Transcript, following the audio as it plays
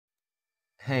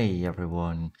Hey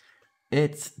everyone,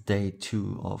 it's day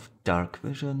 2 of Dark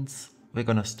Visions. We're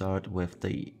gonna start with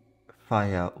the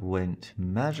Fire Wind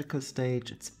Magical stage.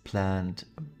 It's planned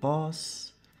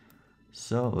boss.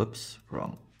 So, oops,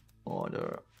 wrong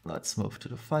order. Let's move to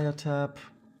the Fire tab.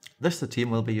 This is the team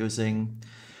we'll be using.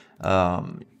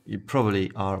 You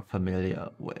probably are familiar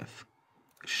with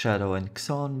Shadow and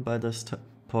Xon by this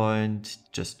point.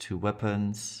 Just two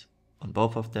weapons on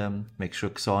both of them. Make sure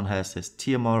Xon has his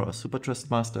TMR or Super Trust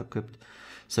Master equipped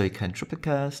so he can triple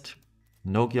cast.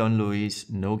 No Gyon Luis,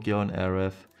 no Gyon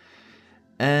Aref.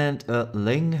 And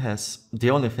Ling has the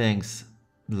only things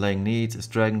Ling needs is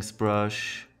Dragon's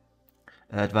Brush,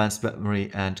 Advanced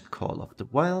Weaponry, and Call of the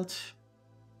Wild.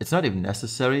 It's not even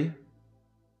necessary,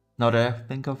 now that I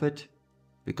think of it,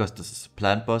 because this is a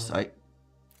plant boss.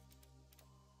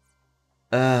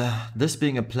 This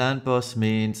being a plant boss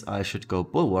means I should go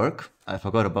Bulwark. I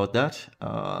forgot about that.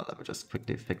 Let me just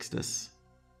quickly fix this.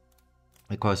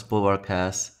 Because Bulwark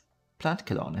has plant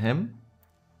kill on him.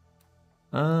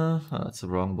 That's the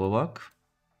wrong Bulwark.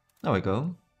 There we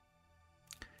go.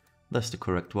 That's the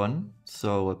correct one.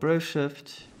 So a Brave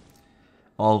Shift.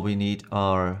 All we need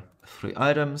are 3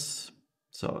 items.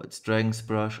 So it's Dragon's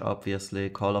Brush, obviously,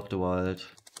 Call of the Wild,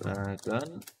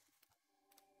 Dragon,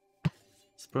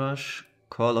 Brush,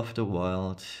 Call of the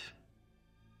Wild.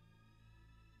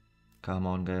 Come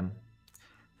on, game.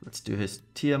 Let's do his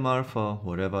TMR for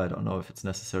whatever. I don't know if it's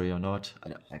necessary or not.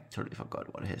 I totally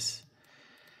forgot what his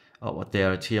or what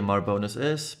their TMR bonus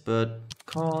is, but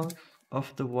Call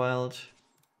of the Wild,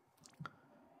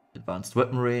 Advanced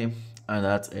Weaponry, and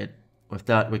that's it. With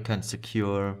that we can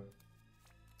secure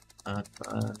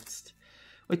advanced.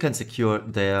 We can secure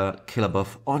their killer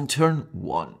buff on turn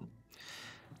 1.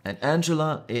 And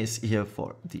Angela is here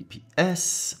for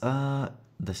DPS.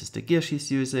 This is the gear she's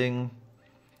using.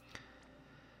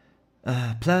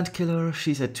 Plant killer,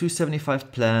 she's at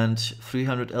 275 plant,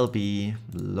 300 LB,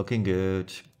 looking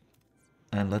good.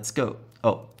 And let's go.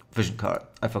 Oh, vision card.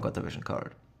 I forgot the vision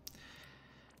card.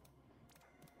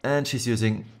 And she's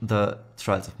using the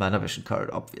Trials of Mana vision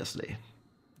card, obviously.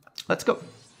 Let's go.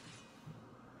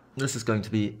 This is going to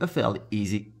be a fairly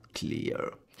easy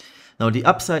clear. Now the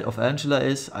upside of Angela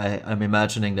is, I'm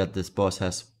imagining that this boss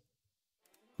has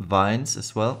vines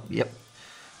as well. Yep.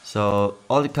 So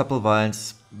all the couple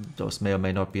vines, those may or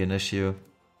may not be an issue,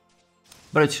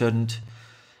 but it shouldn't.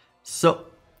 So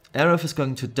Aref is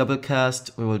going to double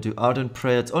cast. We will do Ardent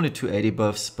Prayer. It's only 280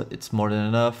 buffs, but it's more than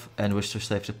enough. And Wish to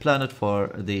Save the Planet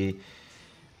for the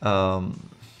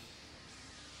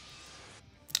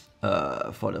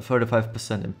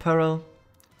 35% Imperil.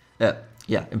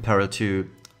 Yeah, Imperil 2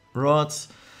 rods.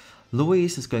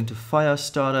 Louise is going to Fire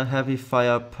Starter, Heavy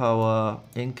Firepower,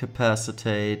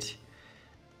 Incapacitate,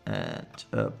 and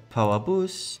Power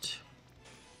Boost.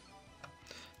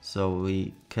 So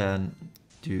we can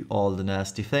do all the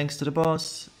nasty things to the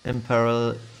boss,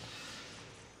 Imperil,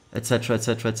 etc,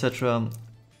 etc, etc.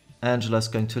 Angela's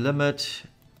going to limit.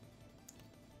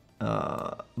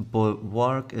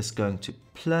 Bulwark is going to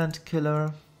Plant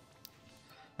Killer.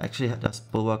 Actually, does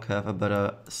Bulwark have a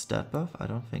better stat buff? I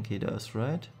don't think he does,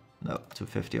 right? No,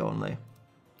 250 only.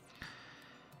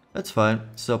 That's fine.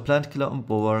 So Plant Killer on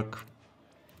Bulwark,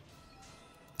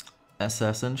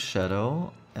 Assassin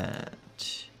Shadow, and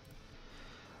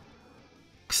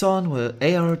Xon will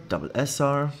AR double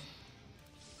SR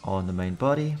on the main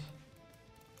body.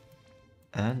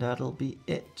 And that'll be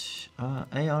it.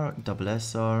 AR double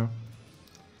SR.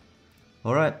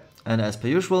 Alright, and as per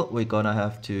usual, we're gonna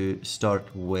have to start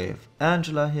with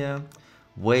Angela here.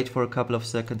 Wait for a couple of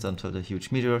seconds until the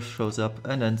huge meteor shows up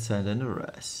and then send in the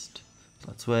rest.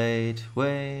 Let's wait.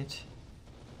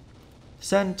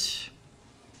 Send.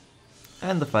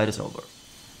 And the fight is over.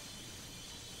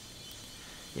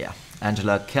 Yeah,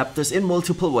 Angela kept this in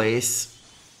multiple ways.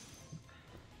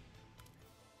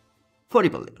 40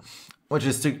 billion, which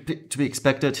is to be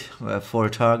expected. We have 4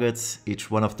 targets, each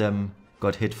one of them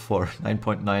got hit for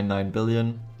 9.99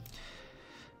 billion.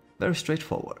 Very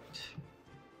straightforward.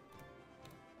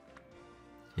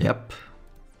 Yep.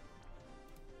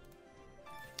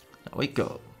 There we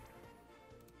go.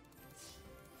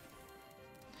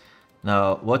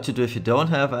 Now, what to do if you don't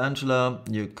have Angela?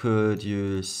 You could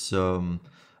use a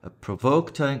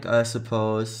Provoke tank, I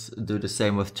suppose. Do the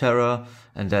same with Terra,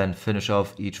 and then finish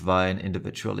off each vine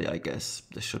individually, I guess.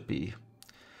 This should be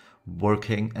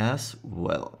working as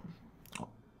well.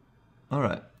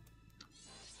 Alright.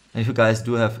 And if you guys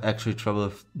do have actually trouble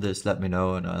with this, let me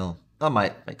know and I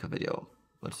might make a video.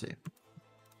 We'll see.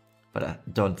 But I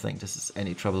don't think this is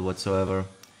any trouble whatsoever.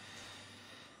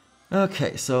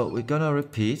 Okay, so we're gonna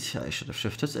repeat. I should have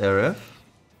shifted area.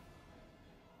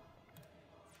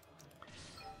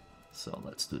 So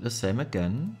let's do the same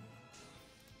again.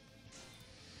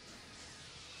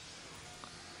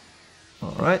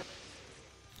 Alright.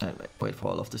 And wait for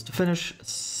all of this to finish.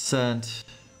 Send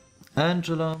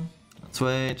Angela. Let's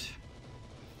wait.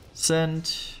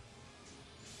 Send.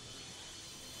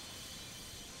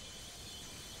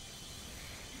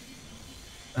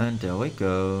 And there we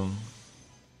go.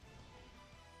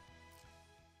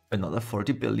 Another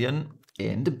 40 billion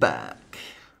in the bag.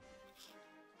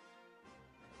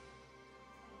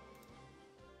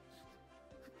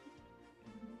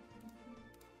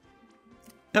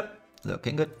 Yep,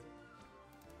 looking good.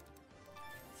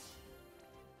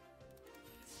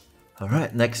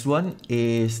 Alright, next one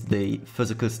is the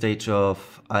physical stage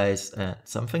of ice and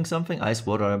something. Ice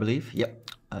water, I believe.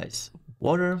 Yep, ice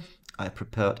water. I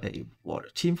prepared a water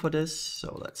team for this,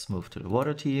 so let's move to the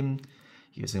water team.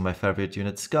 Using my favorite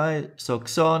unit Sky, so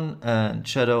Xon and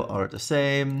Shadow are the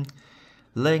same.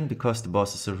 Ling, because the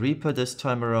boss is a Reaper this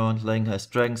time around. Ling has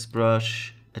Dragon's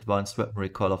Brush, Advanced Weapon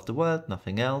Recall of the Wild,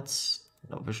 nothing else.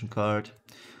 No vision card.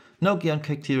 No gear on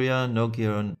Cacteria, no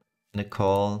gear on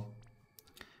Nicole.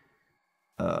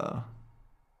 I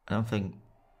don't think...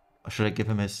 Should I give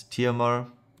him his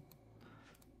TMR?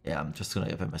 Yeah, I'm just gonna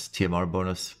give him his TMR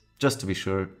bonus, just to be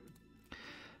sure.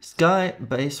 Sky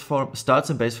base form starts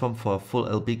in base form for full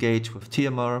LB gauge with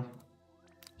TMR.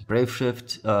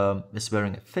 Braveshift is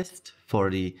wearing a fist for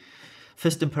the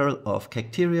Fist in Peril of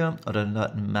Cacteria. Other than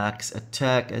that, max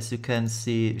attack, as you can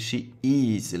see, she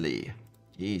easily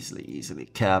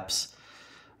caps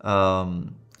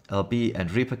LB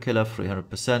and Reaper Killer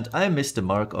 300%. I missed the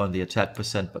mark on the attack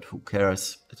percent, but who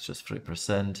cares? It's just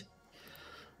 3%.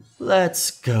 Let's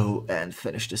go and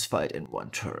finish this fight in one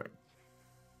turn.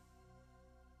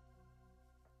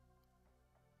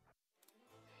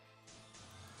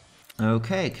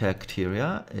 Okay,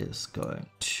 Cacteria is going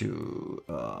to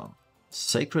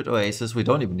Sacred Oasis. We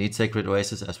don't even need Sacred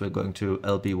Oasis as we're going to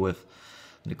LB with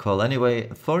Nicole anyway.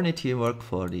 Thorny Teamwork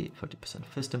for the 30%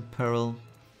 Fist in Peril.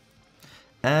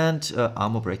 And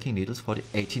Armor Breaking Needles for the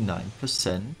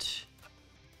 89%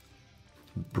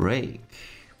 break.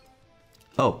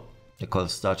 Oh,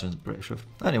 Nicole's Sergeant's Brave Shift.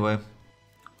 Anyway,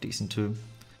 decent too.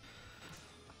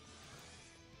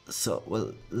 So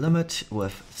we'll limit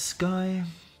with Sky.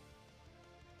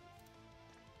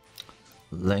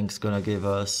 Link's gonna give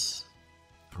us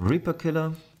Reaper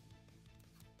Killer.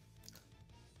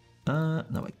 There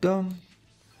we go.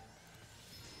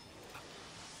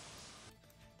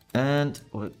 And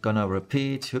we're gonna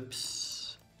repeat,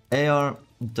 oops, AR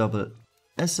double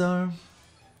SR.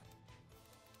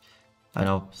 I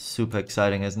know, super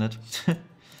exciting, isn't it?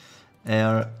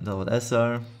 AR double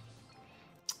SR.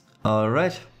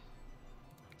 Alright.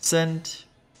 Send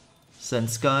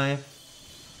Sky.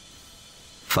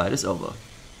 Fight is over.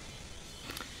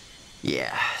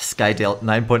 Yeah, Sky dealt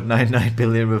 9.99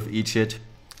 billion with each hit.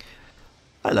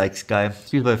 I like Sky.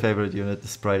 She's my favorite unit. The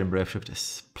Sprite and Brave Shift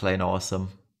is plain awesome.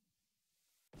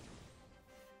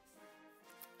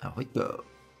 There we go.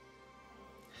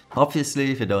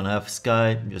 Obviously, if you don't have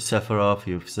Sky, use Sephiroth,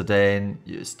 use Zidane,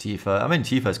 use Tifa. I mean,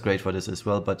 Tifa is great for this as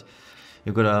well, but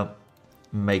you're gonna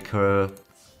make her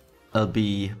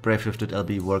LB, Brave Shifted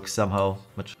LB work somehow,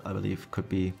 which I believe could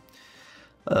be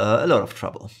a lot of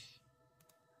trouble.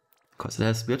 Because it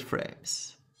has weird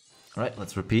frames. Alright,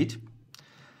 let's repeat.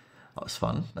 That was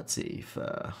fun. Let's see if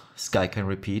Sky can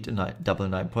repeat a double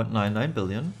 9.99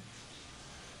 billion.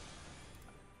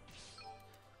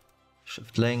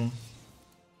 Shift Ling.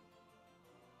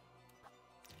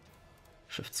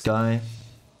 Shift Sky.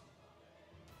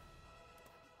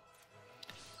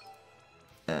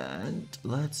 And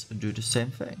let's do the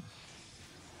same thing.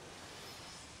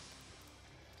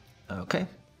 Okay.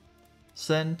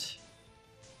 Send.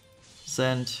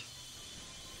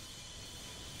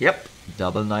 Yep,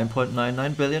 double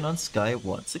 9.99 billion on Sky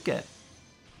once again.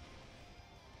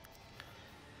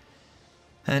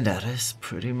 And that is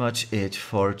pretty much it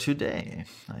for today,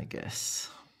 I guess.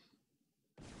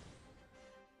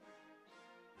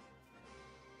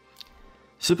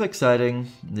 Super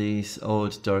exciting, these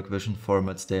old Dark Vision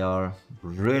formats, they are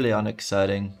really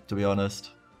unexciting, to be honest.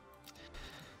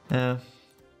 Yeah.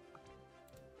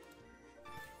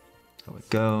 There we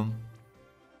go.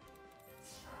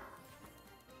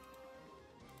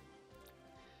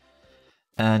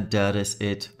 And that is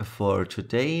it for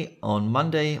today. On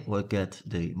Monday, we'll get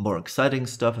the more exciting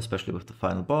stuff, especially with the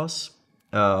final boss.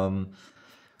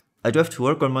 I do have to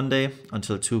work on Monday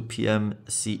until 2 PM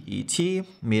CET,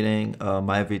 meaning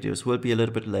my videos will be a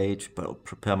little bit late, but I'll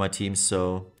prepare my team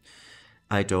so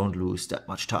I don't lose that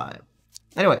much time.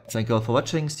 Anyway, thank you all for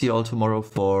watching. See you all tomorrow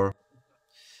for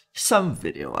some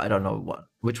video. I don't know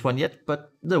which one yet,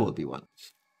 but there will be one.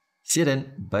 See you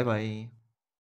then. Bye bye.